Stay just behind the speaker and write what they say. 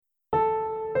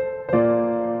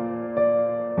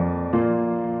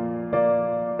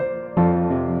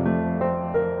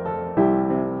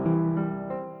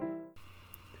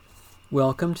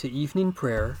Welcome to evening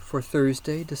prayer for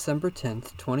Thursday, December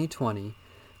 10th, 2020,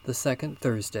 the second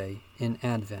Thursday in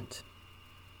Advent.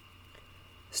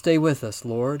 Stay with us,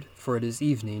 Lord, for it is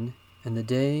evening, and the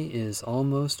day is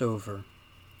almost over.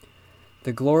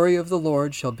 The glory of the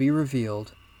Lord shall be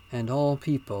revealed, and all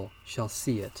people shall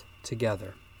see it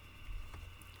together.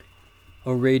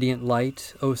 O radiant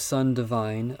light, O Sun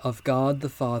divine, of God the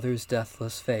Father's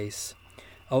deathless face,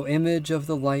 O image of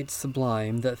the light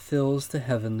sublime that fills the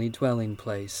heavenly dwelling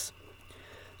place.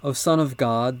 O Son of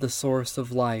God, the source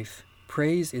of life,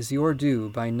 praise is your due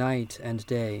by night and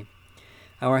day.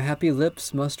 Our happy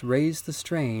lips must raise the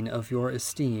strain of your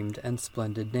esteemed and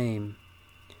splendid name.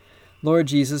 Lord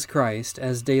Jesus Christ,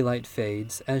 as daylight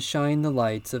fades, as shine the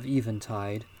lights of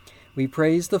eventide, we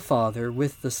praise the Father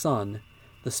with the Son,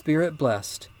 the Spirit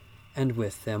blessed, and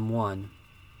with them one.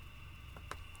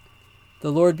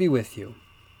 The Lord be with you.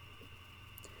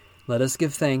 Let us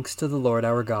give thanks to the Lord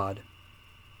our God.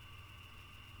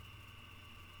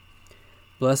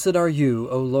 Blessed are you,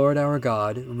 O Lord our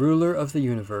God, ruler of the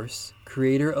universe,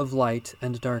 creator of light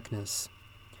and darkness.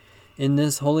 In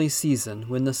this holy season,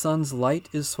 when the sun's light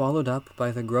is swallowed up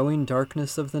by the growing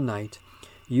darkness of the night,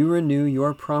 you renew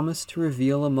your promise to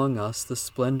reveal among us the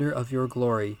splendor of your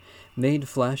glory, made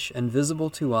flesh and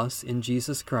visible to us in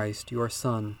Jesus Christ, your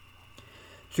Son.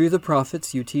 Through the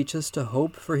prophets you teach us to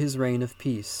hope for his reign of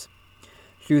peace.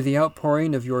 Through the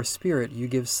outpouring of your Spirit you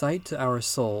give sight to our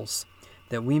souls,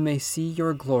 that we may see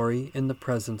your glory in the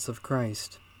presence of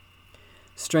Christ.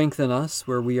 Strengthen us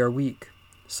where we are weak,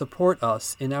 support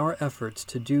us in our efforts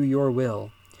to do your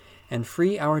will, and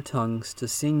free our tongues to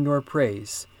sing your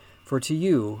praise, for to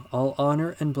you all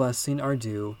honor and blessing are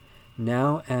due,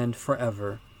 now and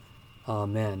forever.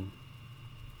 Amen.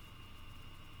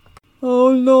 O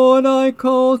Lord, I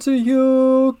call to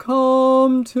you,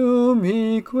 come to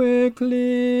me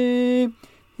quickly.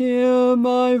 Hear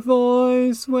my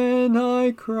voice when I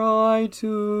cry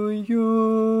to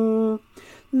you.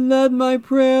 Let my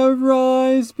prayer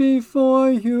rise before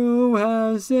you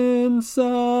as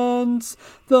incense,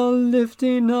 the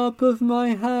lifting up of my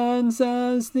hands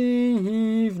as the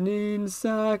evening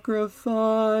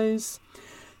sacrifice.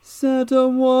 Set a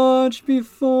watch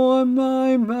before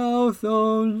my mouth,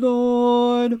 O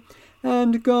Lord,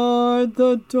 and guard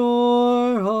the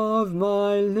door of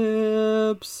my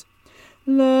lips.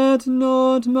 Let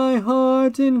not my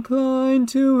heart incline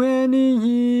to any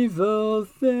evil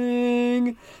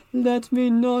thing. Let me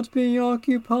not be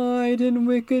occupied in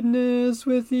wickedness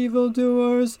with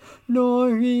evildoers,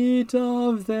 nor eat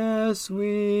of their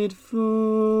sweet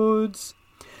foods.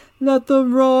 Let the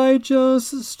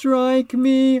righteous strike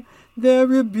me. Their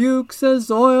rebukes as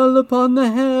oil upon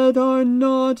the head are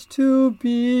not to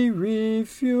be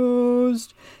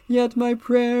refused. Yet my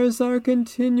prayers are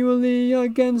continually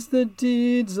against the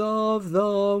deeds of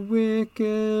the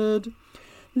wicked.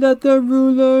 Let the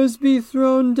rulers be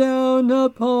thrown down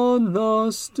upon the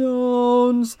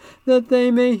stones, that they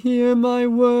may hear my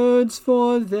words,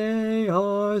 for they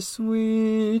are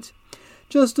sweet.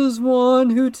 Just as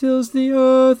one who tills the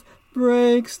earth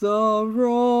breaks the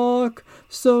rock,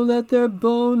 so let their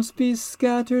bones be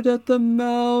scattered at the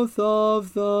mouth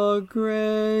of the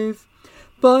grave.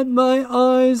 But my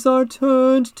eyes are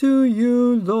turned to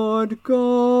you, Lord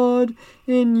God.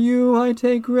 In you I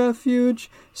take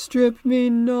refuge. Strip me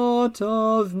not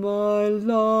of my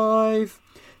life.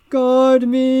 Guard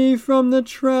me from the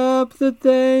trap that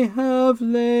they have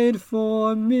laid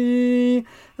for me,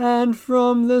 and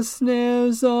from the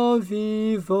snares of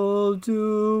evildoers.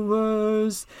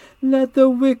 Let the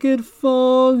wicked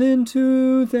fall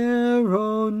into their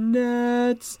own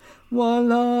nets,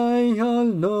 while I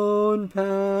alone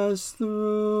pass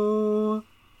through.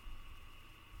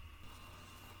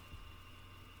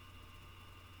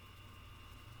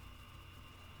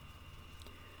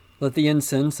 Let the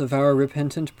incense of our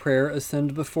repentant prayer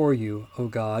ascend before you, O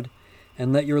God,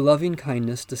 and let your loving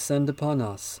kindness descend upon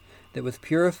us, that with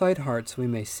purified hearts we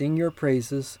may sing your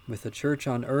praises with the church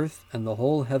on earth and the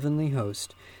whole heavenly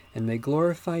host, and may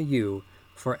glorify you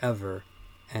forever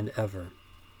and ever.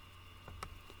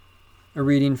 A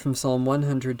reading from Psalm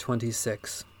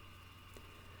 126.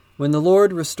 When the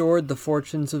Lord restored the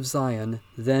fortunes of Zion,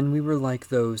 then we were like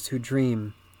those who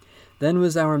dream. Then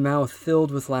was our mouth filled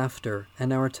with laughter,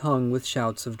 and our tongue with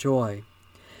shouts of joy.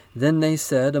 Then they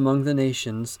said among the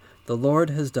nations, the Lord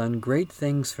has done great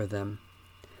things for them.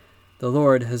 The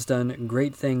Lord has done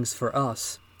great things for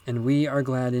us, and we are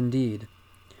glad indeed.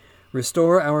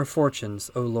 Restore our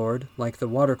fortunes, O Lord, like the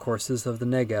watercourses of the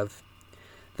Negev.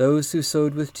 Those who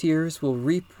sowed with tears will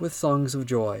reap with songs of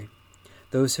joy.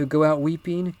 Those who go out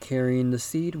weeping, carrying the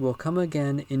seed, will come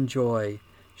again in joy,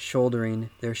 shouldering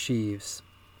their sheaves.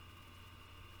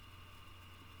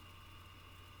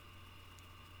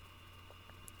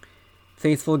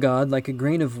 Faithful God, like a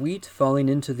grain of wheat falling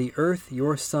into the earth,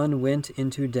 your Son went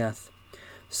into death,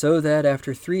 so that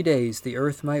after 3 days the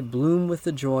earth might bloom with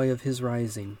the joy of his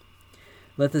rising.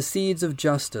 Let the seeds of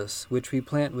justice, which we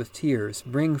plant with tears,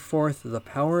 bring forth the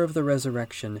power of the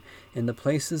resurrection in the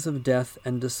places of death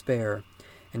and despair,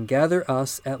 and gather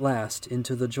us at last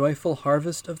into the joyful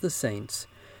harvest of the saints,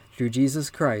 through Jesus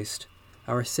Christ,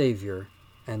 our Savior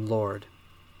and Lord.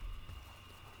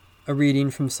 A reading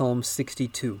from Psalm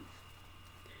 62.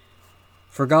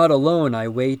 For God alone I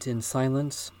wait in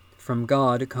silence. From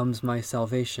God comes my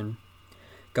salvation.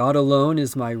 God alone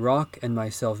is my rock and my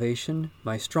salvation,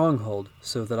 my stronghold,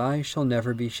 so that I shall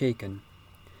never be shaken.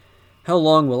 How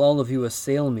long will all of you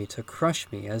assail me to crush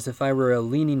me, as if I were a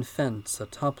leaning fence, a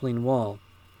toppling wall?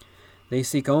 They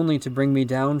seek only to bring me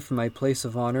down from my place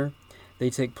of honor. They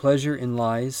take pleasure in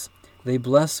lies. They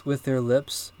bless with their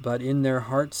lips, but in their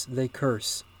hearts they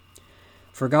curse.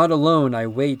 For God alone I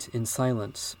wait in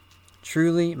silence.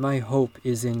 Truly my hope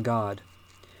is in God.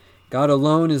 God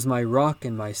alone is my rock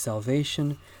and my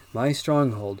salvation, my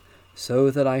stronghold,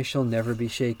 so that I shall never be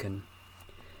shaken.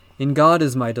 In God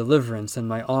is my deliverance and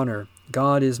my honor.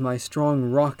 God is my strong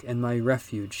rock and my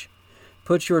refuge.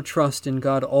 Put your trust in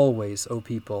God always, O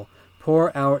people.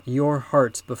 Pour out your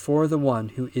hearts before the one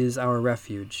who is our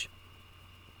refuge.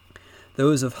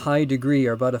 Those of high degree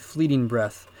are but a fleeting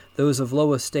breath. Those of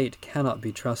low estate cannot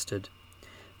be trusted.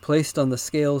 Placed on the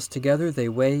scales together, they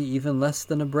weigh even less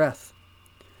than a breath.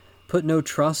 Put no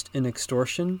trust in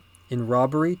extortion. In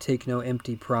robbery, take no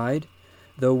empty pride.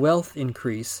 Though wealth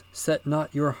increase, set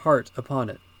not your heart upon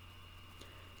it.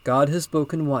 God has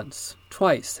spoken once,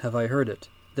 twice have I heard it,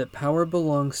 that power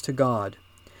belongs to God.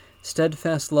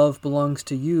 Steadfast love belongs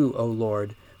to you, O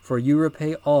Lord, for you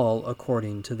repay all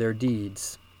according to their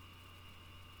deeds.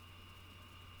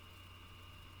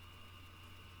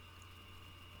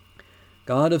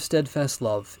 God of steadfast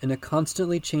love, in a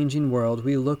constantly changing world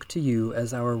we look to you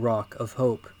as our rock of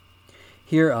hope.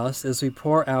 Hear us as we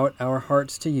pour out our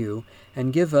hearts to you,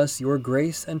 and give us your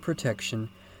grace and protection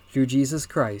through Jesus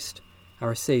Christ,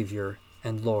 our Savior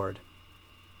and Lord.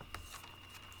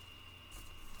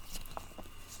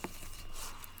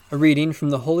 A reading from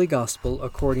the Holy Gospel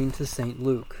according to St.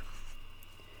 Luke.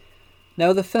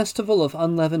 Now the festival of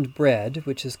unleavened bread,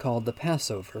 which is called the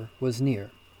Passover, was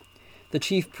near. The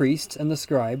chief priests and the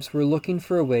scribes were looking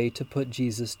for a way to put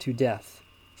Jesus to death,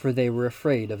 for they were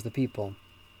afraid of the people.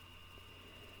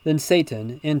 Then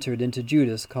Satan entered into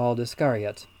Judas called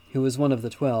Iscariot, who was one of the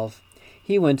 12.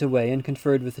 He went away and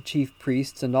conferred with the chief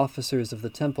priests and officers of the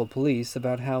temple police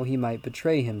about how he might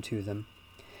betray him to them.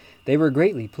 They were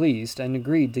greatly pleased and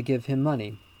agreed to give him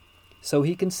money. So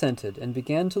he consented and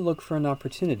began to look for an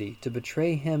opportunity to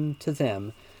betray him to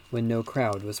them when no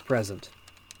crowd was present.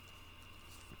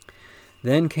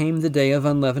 Then came the day of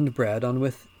unleavened bread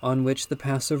on which the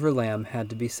Passover lamb had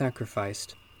to be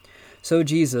sacrificed. So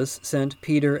Jesus sent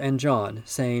Peter and John,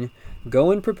 saying,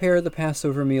 "Go and prepare the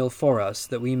Passover meal for us,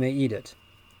 that we may eat it."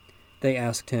 They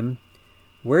asked him,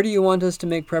 "Where do you want us to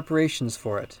make preparations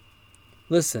for it?"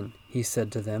 "Listen," he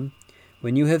said to them,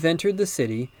 "when you have entered the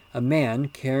city, a man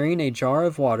carrying a jar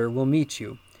of water will meet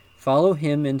you. Follow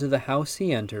him into the house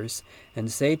he enters,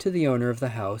 and say to the owner of the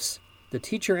house, 'The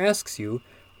teacher asks you,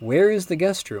 where is the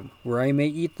guest room, where I may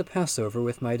eat the Passover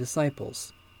with my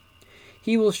disciples?'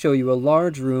 He will show you a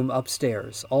large room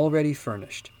upstairs, already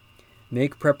furnished.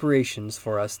 Make preparations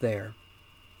for us there."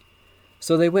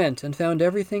 So they went and found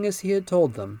everything as he had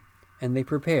told them, and they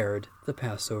prepared the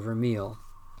Passover meal.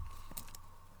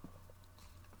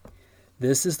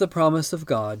 This is the promise of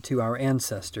God to our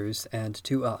ancestors and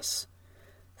to us.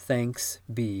 Thanks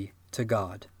be to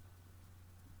God.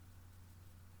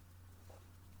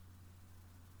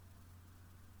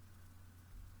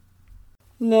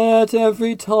 Let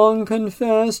every tongue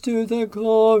confess to the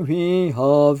glory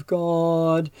of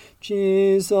God.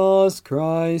 Jesus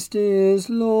Christ is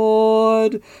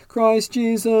Lord. Christ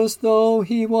Jesus, though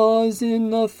he was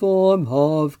in the form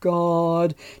of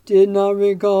God, did not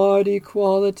regard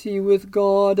equality with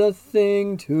God a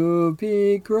thing to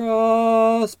be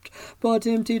grasped, but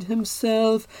emptied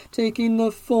himself, taking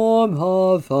the form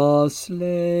of a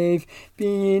slave,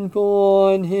 being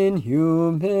born in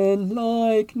human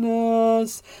likeness.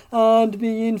 us, and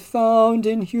being found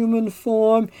in human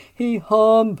form, he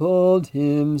humbled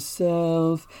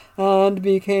himself, and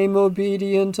became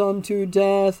obedient unto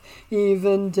death,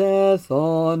 even death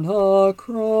on a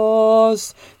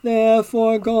cross.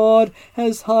 Therefore God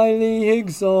has highly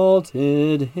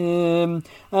exalted him,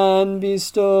 and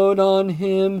bestowed on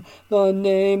him the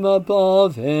name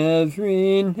above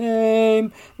every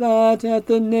name, that at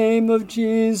the name of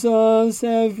Jesus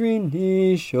every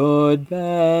knee should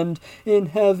bend, in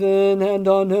heaven and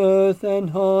on earth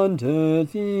and under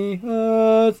the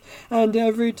earth, and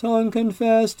every tongue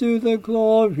confess to the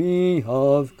glory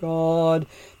of God.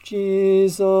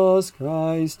 Jesus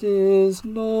Christ is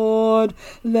Lord.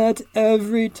 Let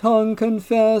every tongue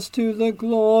confess to the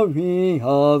glory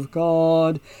of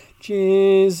God.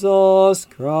 Jesus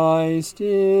Christ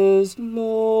is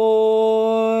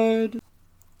Lord.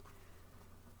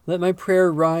 Let my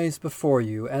prayer rise before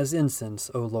you as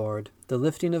incense, O Lord, the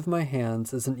lifting of my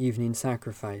hands as an evening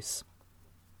sacrifice.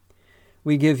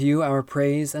 We give you our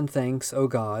praise and thanks, O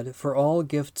God, for all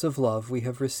gifts of love we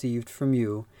have received from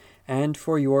you, and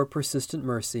for your persistent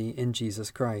mercy in Jesus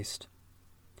Christ.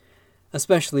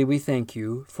 Especially we thank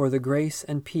you for the grace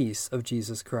and peace of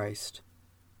Jesus Christ,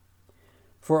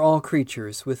 for all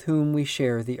creatures with whom we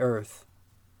share the earth,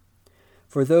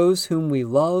 for those whom we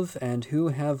love and who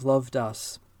have loved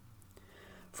us,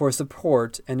 for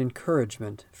support and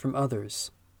encouragement from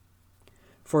others,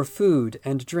 for food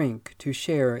and drink to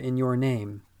share in your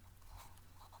name.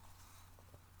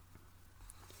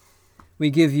 We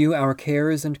give you our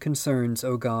cares and concerns,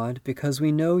 O God, because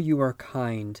we know you are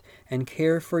kind and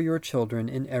care for your children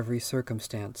in every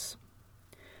circumstance.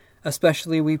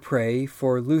 Especially we pray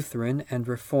for Lutheran and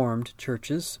Reformed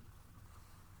churches,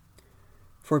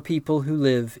 for people who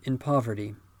live in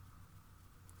poverty,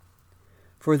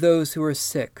 for those who are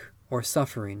sick or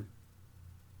suffering,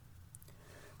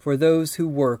 for those who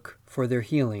work for their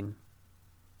healing,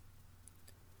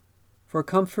 for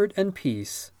comfort and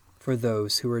peace for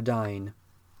those who are dying.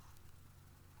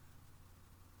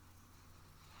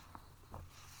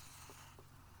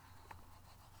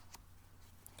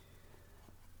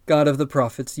 God of the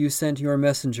prophets, you sent your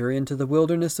messenger into the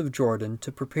wilderness of Jordan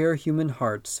to prepare human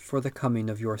hearts for the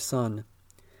coming of your Son.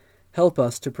 Help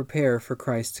us to prepare for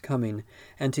Christ's coming,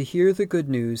 and to hear the good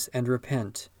news and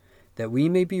repent, that we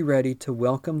may be ready to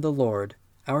welcome the Lord,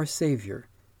 our Savior,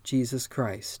 Jesus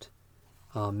Christ.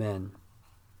 Amen.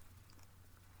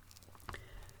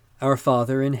 Our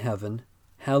Father in heaven,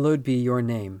 hallowed be your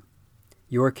name.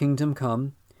 Your kingdom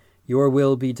come, your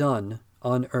will be done,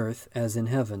 on earth as in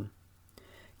heaven.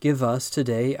 Give us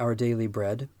today our daily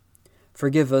bread.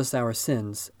 Forgive us our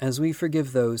sins, as we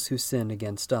forgive those who sin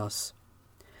against us.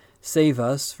 Save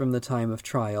us from the time of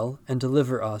trial, and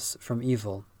deliver us from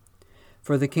evil.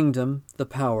 For the kingdom, the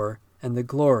power, and the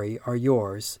glory are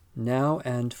yours, now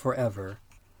and forever.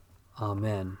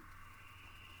 Amen.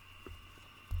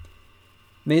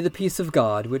 May the peace of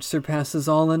God, which surpasses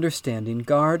all understanding,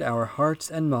 guard our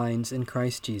hearts and minds in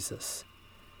Christ Jesus.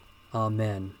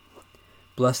 Amen.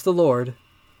 Bless the Lord.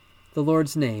 The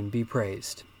Lord's name be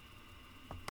praised.